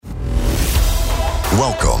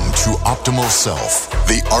Welcome to Optimal Self,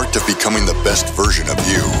 the art of becoming the best version of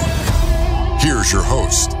you. Here's your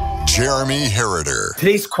host, Jeremy Herriter.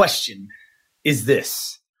 Today's question is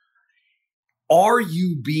this: are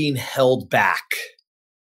you being held back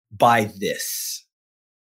by this?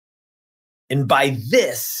 And by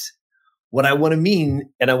this, what I want to mean,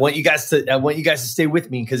 and I want you guys to stay with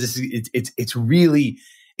me because it's really,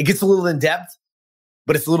 it gets a little in depth,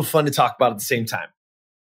 but it's a little fun to talk about at the same time.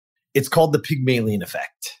 It's called the Pygmalion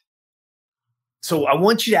effect. So I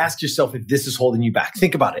want you to ask yourself if this is holding you back.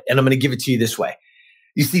 Think about it, and I'm going to give it to you this way.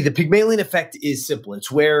 You see, the Pygmalion effect is simple. It's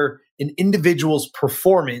where an individual's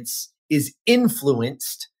performance is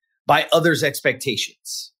influenced by others'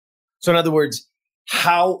 expectations. So in other words,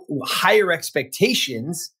 how higher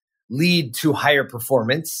expectations lead to higher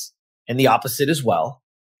performance, and the opposite as well.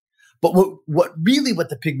 But what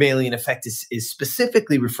the Pygmalion effect is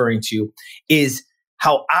specifically referring to is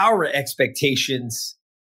how our expectations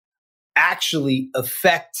actually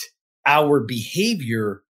affect our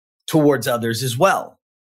behavior towards others as well.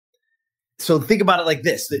 So think about it like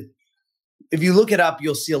this: that if you look it up,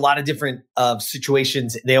 you'll see a lot of different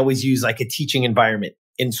situations. They always use like a teaching environment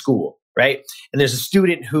in school, right? And there's a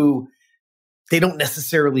student who they don't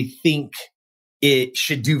necessarily think it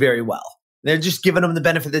should do very well. They're just giving them the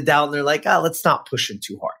benefit of the doubt, and they're like, let's not push him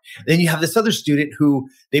too hard. Then you have this other student who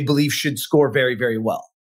they believe should score very, very well.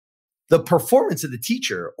 The performance of the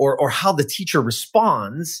teacher or how the teacher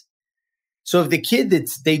responds. So if the kid that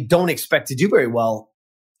they don't expect to do very well,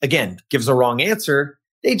 again, gives a wrong answer,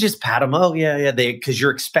 they just pat him. Oh, yeah, because you're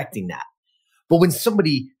expecting that. But when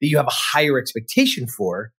somebody that you have a higher expectation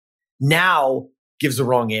for now gives a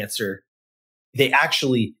wrong answer, they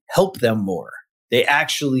actually help them more. They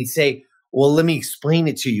actually say, well, let me explain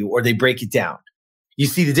it to you, or they break it down. You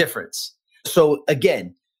see the difference. So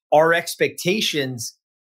again, our expectations,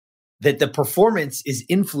 that the performance is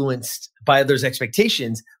influenced by others'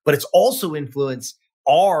 expectations, but it's also influenced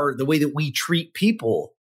the way that we treat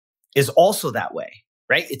people is also that way,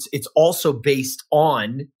 right? It's also based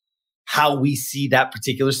on how we see that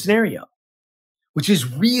particular scenario, which is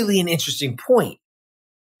really an interesting point,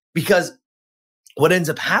 because what ends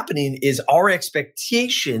up happening is our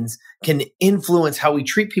expectations can influence how we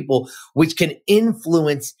treat people, which can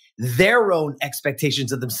influence their own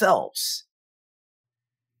expectations of themselves.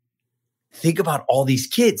 Think about all these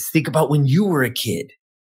kids. Think about when you were a kid.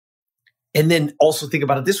 And then also think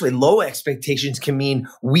about it this way: low expectations can mean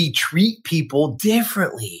we treat people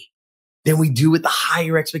differently than we do with the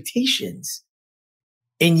higher expectations.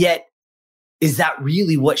 And yet, is that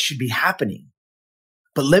really what should be happening?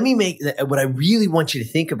 But let me make what I really want you to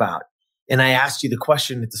think about. And I asked you the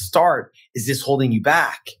question at the start: is this holding you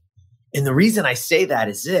back? And the reason I say that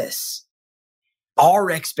is this: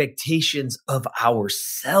 our expectations of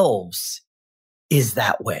ourselves is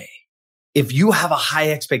that way. If you have a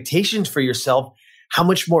high expectations for yourself, how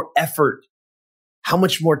much more effort, how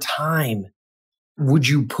much more time would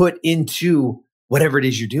you put into whatever it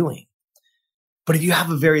is you're doing? But if you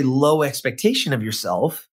have a very low expectation of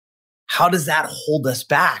yourself, how does that hold us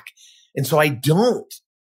back? And so I don't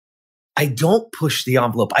push the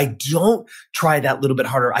envelope. I don't try that little bit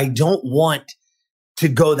harder. I don't want to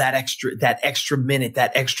go that extra minute,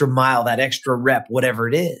 that extra mile, that extra rep, whatever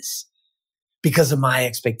it is, because of my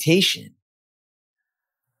expectation.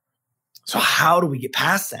 So how do we get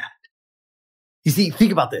past that? You see,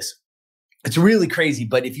 think about this. It's really crazy,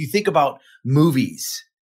 but if you think about movies,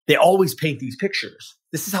 they always paint these pictures.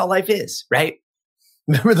 This is how life is, right?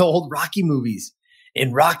 Remember the old Rocky movies?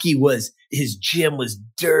 And Rocky his gym was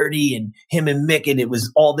dirty, and him and Mick, and it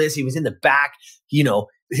was all this. He was in the back,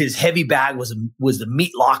 his heavy bag was the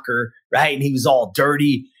meat locker, right? And he was all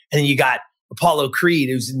dirty. And then you got Apollo Creed,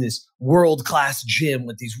 who's in this world-class gym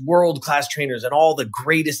with these world-class trainers and all the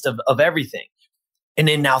greatest of everything. And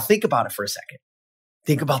then now think about it for a second.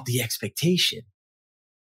 Think about the expectation.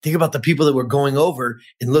 Think about the people that were going over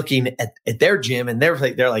and looking at their gym, and they're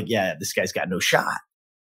like, yeah, this guy's got no shot.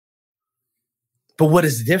 But what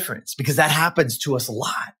is the difference? Because that happens to us a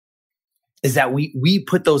lot, is that we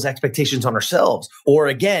put those expectations on ourselves. Or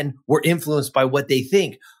again, we're influenced by what they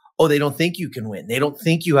think. Oh, they don't think you can win. They don't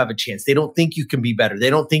think you have a chance. They don't think you can be better.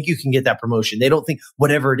 They don't think you can get that promotion. They don't think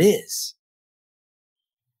whatever it is.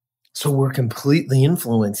 So we're completely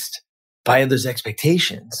influenced by others'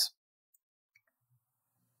 expectations.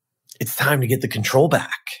 It's time to get the control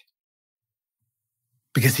back.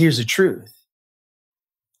 Because here's the truth.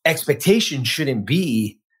 Expectation shouldn't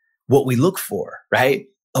be what we look for, right?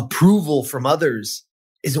 Approval from others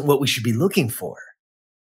isn't what we should be looking for.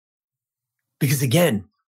 Because again,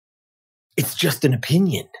 it's just an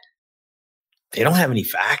opinion. They don't have any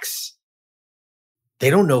facts. They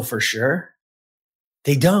don't know for sure.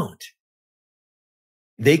 They don't.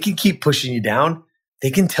 They can keep pushing you down.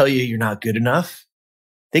 They can tell you you're not good enough.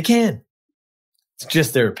 They can. It's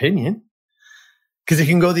just their opinion. Because it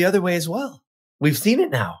can go the other way as well. We've seen it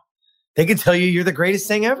now. They can tell you you're the greatest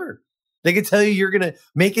thing ever. They can tell you you're going to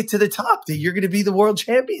make it to the top, that you're going to be the world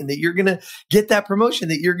champion, that you're going to get that promotion,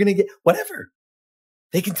 that you're going to get whatever.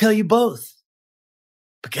 They can tell you both.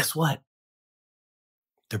 But guess what?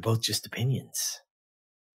 They're both just opinions.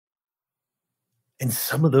 And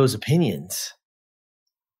some of those opinions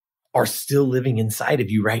are still living inside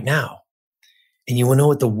of you right now. And you want to know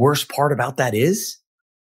what the worst part about that is?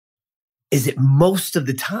 Is that most of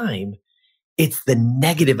the time, it's the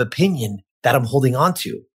negative opinion that I'm holding on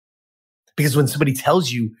to. Because when somebody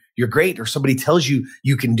tells you you're great or somebody tells you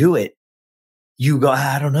you can do it, you go,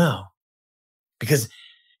 I don't know. Because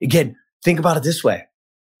again, think about it this way.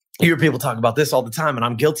 You hear people talk about this all the time, and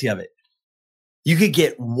I'm guilty of it. You could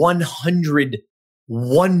get 100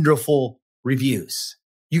 wonderful reviews.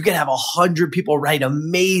 You could have 100 people write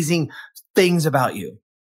amazing things about you.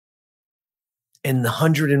 And the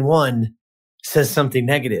 101 says something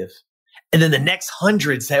negative. And then the next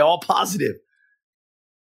 100 say all positive.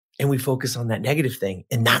 And we focus on that negative thing.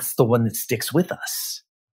 And that's the one that sticks with us.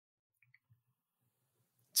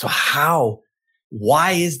 So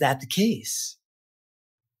why is that the case?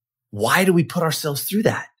 Why do we put ourselves through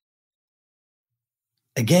that?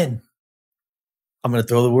 Again, I'm going to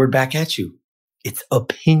throw the word back at you. It's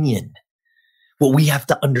opinion. What we have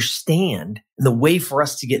to understand, and the way for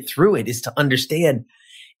us to get through it is to understand,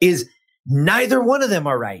 is neither one of them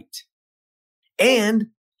are right. And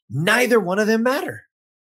neither one of them matter.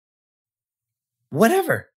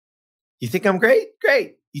 Whatever. You think I'm great?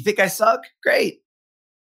 Great. You think I suck? Great.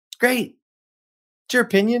 Great. It's your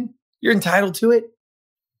opinion. You're entitled to it.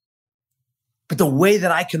 But the way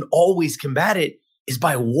that I can always combat it is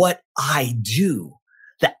by what I do,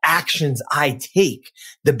 the actions I take,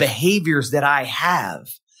 the behaviors that I have,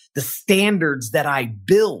 the standards that I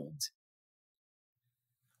build.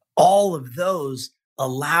 All of those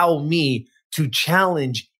allow me to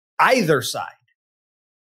challenge either side.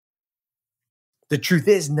 The truth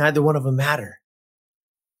is, neither one of them matter.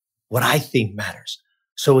 What I think matters.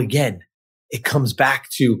 So again, it comes back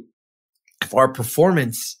to if our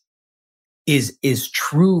performance is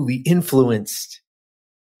truly influenced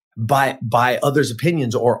by others'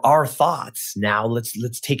 opinions or our thoughts. Now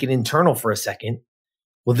let's take it internal for a second.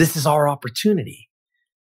 Well, this is our opportunity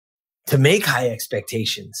to make high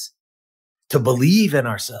expectations, to believe in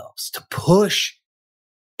ourselves, to push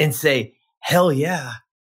and say, hell yeah,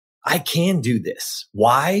 I can do this.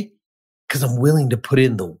 Why? Because I'm willing to put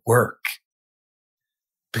in the work.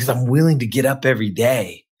 Because I'm willing to get up every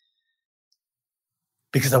day.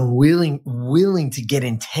 Because I'm willing to get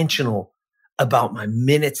intentional about my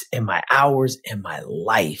minutes and my hours and my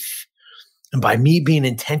life. And by me being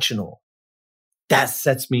intentional, that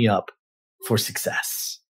sets me up for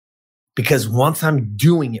success. Because once I'm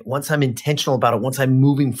doing it, once I'm intentional about it, once I'm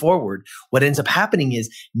moving forward, what ends up happening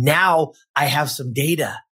is now I have some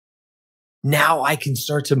data. Now I can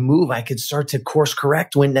start to move. I can start to course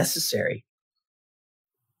correct when necessary.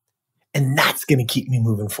 And that's going to keep me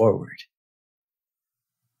moving forward.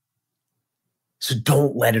 So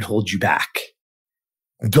don't let it hold you back.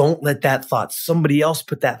 Don't let that thought, somebody else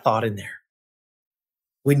put that thought in there.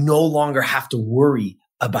 We no longer have to worry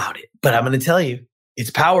about it. But I'm going to tell you, it's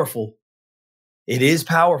powerful. It is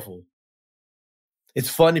powerful. It's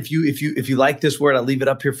fun if you like this word, I'll leave it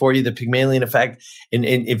up here for you, the Pygmalion effect. And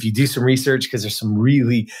if you do some research, because there's some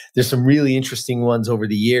really interesting ones over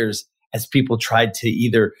the years as people tried to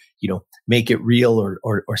either, make it real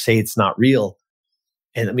or say it's not real.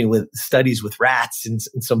 And I mean, with studies with rats and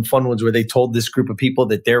some fun ones where they told this group of people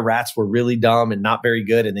that their rats were really dumb and not very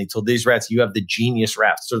good. And they told these rats, you have the genius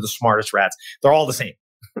rats. They're the smartest rats. They're all the same,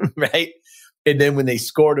 right? And then when they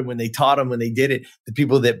scored them, when they taught them, when they did it, the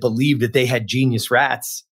people that believed that they had genius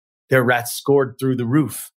rats, their rats scored through the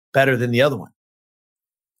roof better than the other one.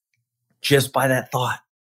 Just by that thought.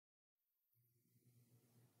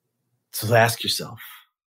 So ask yourself,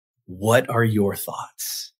 what are your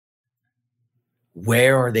thoughts?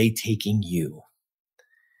 Where are they taking you?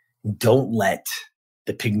 Don't let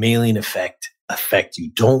the Pygmalion effect affect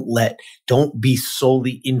you. Don't be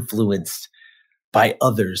solely influenced by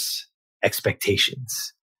others'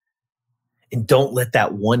 expectations. And don't let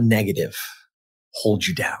that one negative hold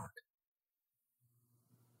you down.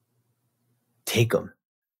 Take them.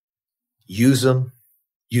 Use them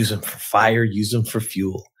for fire, use them for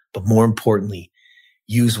fuel. But more importantly,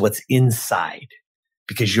 use what's inside.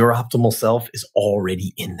 Because your optimal self is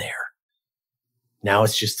already in there. Now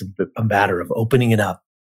it's just a matter of opening it up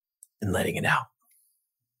and letting it out.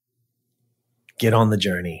 Get on the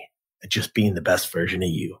journey of just being the best version of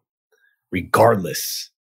you, regardless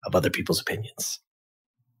of other people's opinions.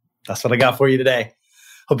 That's what I got for you today.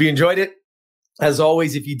 Hope you enjoyed it. As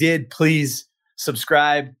always, if you did, please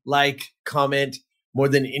subscribe, like, comment. More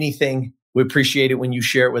than anything, we appreciate it when you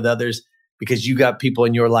share it with others, because you got people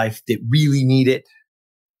in your life that really need it,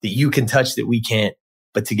 that you can touch that we can't.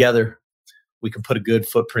 But together, we can put a good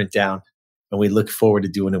footprint down, and we look forward to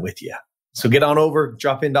doing it with you. So get on over,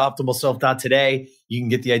 drop into optimalself.today. You can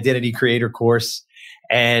get the Identity Creator course.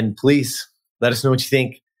 And please let us know what you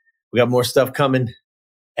think. We got more stuff coming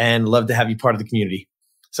and love to have you part of the community.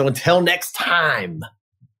 So until next time,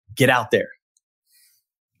 get out there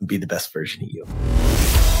and be the best version of you.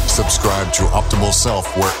 Subscribe to Optimal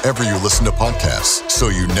Self wherever you listen to podcasts so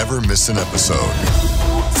you never miss an episode.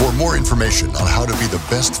 For more information on how to be the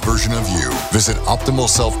best version of you, visit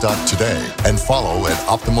optimalself.today and follow at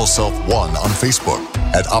Optimal Self 1 on Facebook,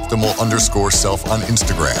 at Optimal_Self on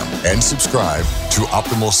Instagram, and subscribe to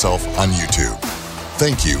Optimal Self on YouTube.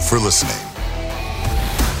 Thank you for listening.